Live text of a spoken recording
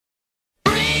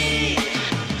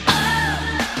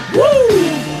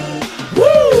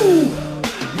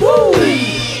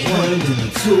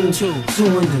two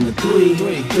and then the three,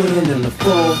 three and then the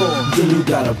four, then you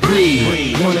gotta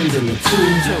breathe. One and then the two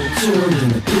and then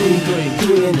the three,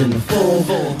 three and then the four,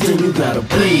 then you gotta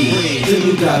breathe. Then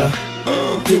you gotta.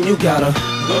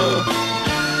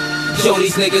 Yo,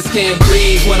 these niggas can't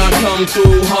breathe when I come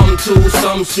through. Hum to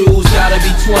some shoes, gotta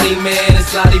be 20, man.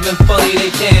 It's not even funny,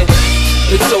 they can't.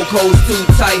 The chokehold's too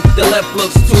tight, the left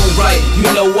looks too right.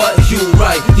 You know what? You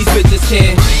right. These bitches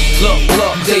can't. Look,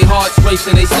 they hearts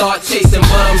racing, they start chasing,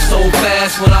 but I'm so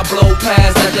fast when I blow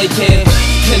past that they can't.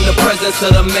 In the presence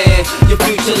of the man, your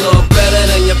future look better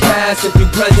than your past. If you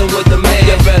present with the man,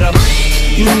 you better.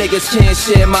 You niggas can't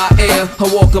share my air. I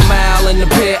walk a mile in the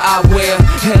pair I wear,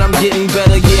 and I'm getting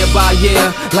better year by year,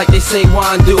 like they say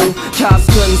wine do. Cops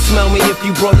couldn't smell me if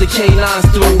you brought the canines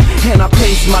through. And I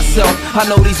pace myself. I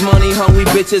know these money hungry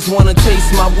bitches wanna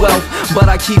taste my wealth, but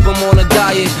I keep them on a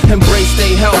diet, embrace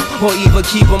their health, or even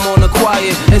keep them on the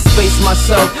quiet and space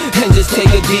myself and just take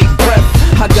a deep breath.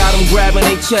 I got them grabbing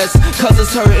their chest, cause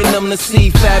it's hurting them to see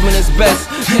fabbing is best,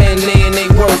 and they in they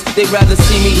worst. They'd rather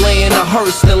see me laying a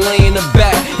hearse than laying the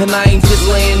back. And I ain't just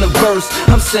laying the verse,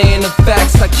 I'm saying the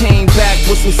facts. I came back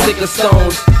with some sicker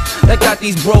stones that got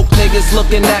these broke niggas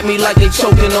looking at me like they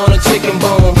choking on a chicken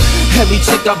bone. Every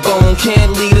chick I bone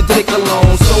can't leave a dick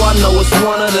alone, so I know it's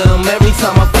one of them every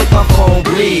time I flip my phone.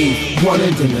 Breathe. One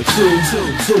and then the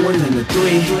two and then the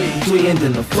three, three and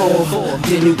then the four,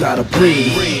 then you gotta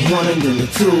breathe. One and then the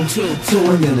two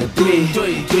and then the three,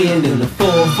 three and then the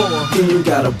four, then you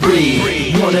gotta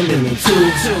breathe. One and then the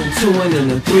two and then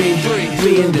the three,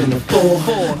 three and then the four,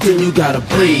 then you gotta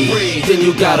breathe. Then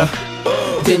you gotta.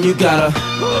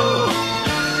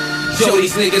 Yo,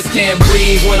 these niggas can't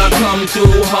breathe when I come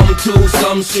through. Hum to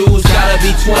some shoes, gotta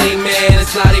be 20, man.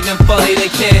 It's not even funny, they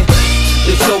can't.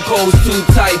 The chokehold's too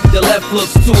tight, the left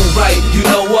looks too right. You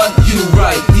know what? You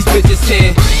right. These bitches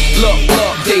can't. Look,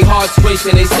 they hearts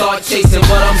racing, they start chasing,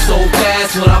 but I'm so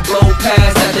fast when I blow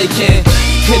past that they can't.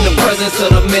 In the presence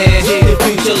of the man, the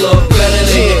future look better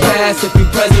than your past if you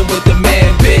present with the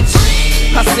man, bitch.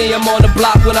 I see them on the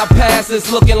block when I pass,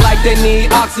 it's looking like they need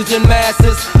oxygen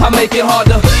masses. I make it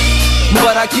harder,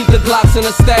 but I keep the Glocks in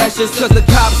the stashes, cause the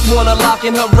cops wanna lock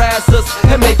and harass us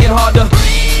and make it harder.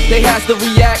 They has to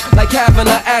react like having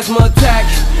an asthma attack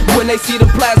when they see the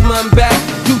plasma and back.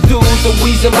 You dudes are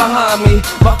wheezing behind me,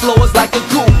 my flow is like a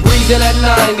coupe, breathing at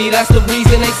 90, that's the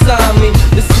reason they signed me.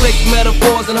 The slick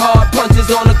metaphors and hard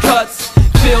punches on the cuts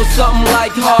feel something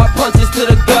like hard punches to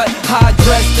the gut. I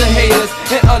address the haters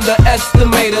and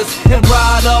underestimators and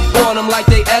ride up on them like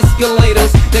they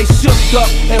escalators. They shook up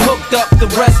and hooked up the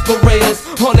respirators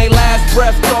on their last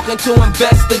breath, talking to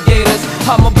investigators.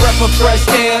 I'm a breath of fresh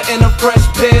air in a fresh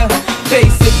pair.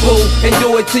 Face it, boo, and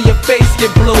do it till your face get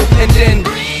blue. And then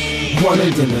one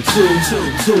and then the two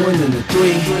and then the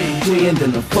three, three and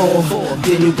then the four,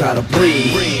 then you gotta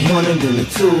breathe. One and then the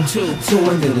two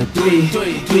and then the three,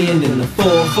 three and then the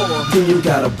four, then you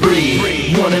gotta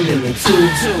breathe. One and then the two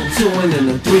and then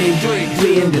the three,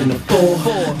 three and then the four,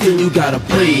 then you gotta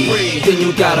breathe. Then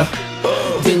you gotta.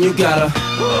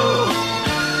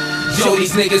 Yo,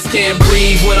 these niggas can't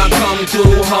breathe when I come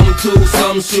through. Hum to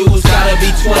some shoes, gotta be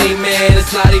 20, man.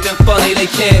 It's not even funny, they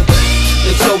can't.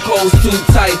 The chokehold's too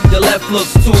tight, the left looks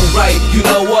too right. You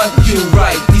know what? You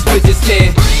right. These bitches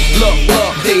can't. Look,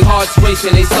 they hearts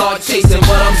racing, they start chasing,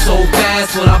 but I'm so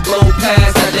fast when I blow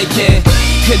past that they can't.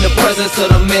 In the presence of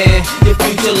the man, your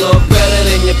future look better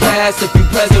than your past if you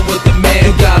present with the man.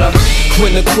 You gotta.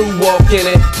 When the crew walk in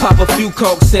it, pop a few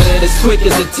cokes in it, as quick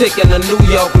as a tick in a New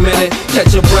York minute.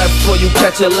 Catch your breath before you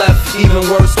catch your left, even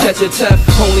worse, catch a F.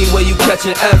 Only way you catch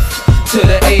an F to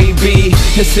the AB,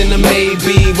 it's in the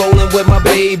maybe. Rolling with my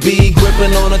baby,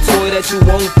 gripping on a toy that you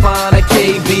won't find at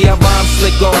KB. I rhyme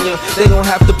slick on ya, they gon'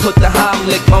 have to put the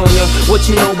Heimlich on ya. What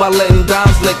you know about letting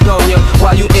dimes lick on ya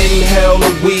while you inhale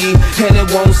the weed, and it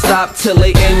won't stop till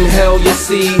they inhale your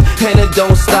seed, and it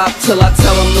don't stop till I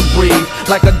tell them to breathe.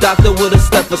 Like a doctor with a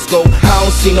stethoscope, I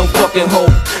don't see no fucking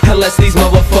hope unless these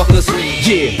motherfuckers.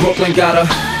 Yeah, Brooklyn got her,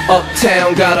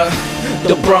 Uptown got her,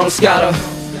 the Bronx got her,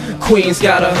 Queens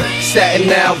got her, Staten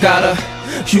Island got her,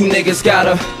 you niggas got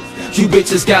her, you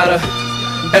bitches got her,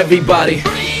 everybody.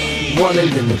 One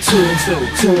and then the two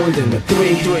and then the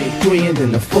three, three and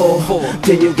then the four,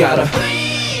 then you gotta,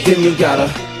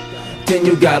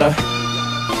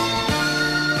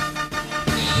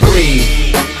 breathe.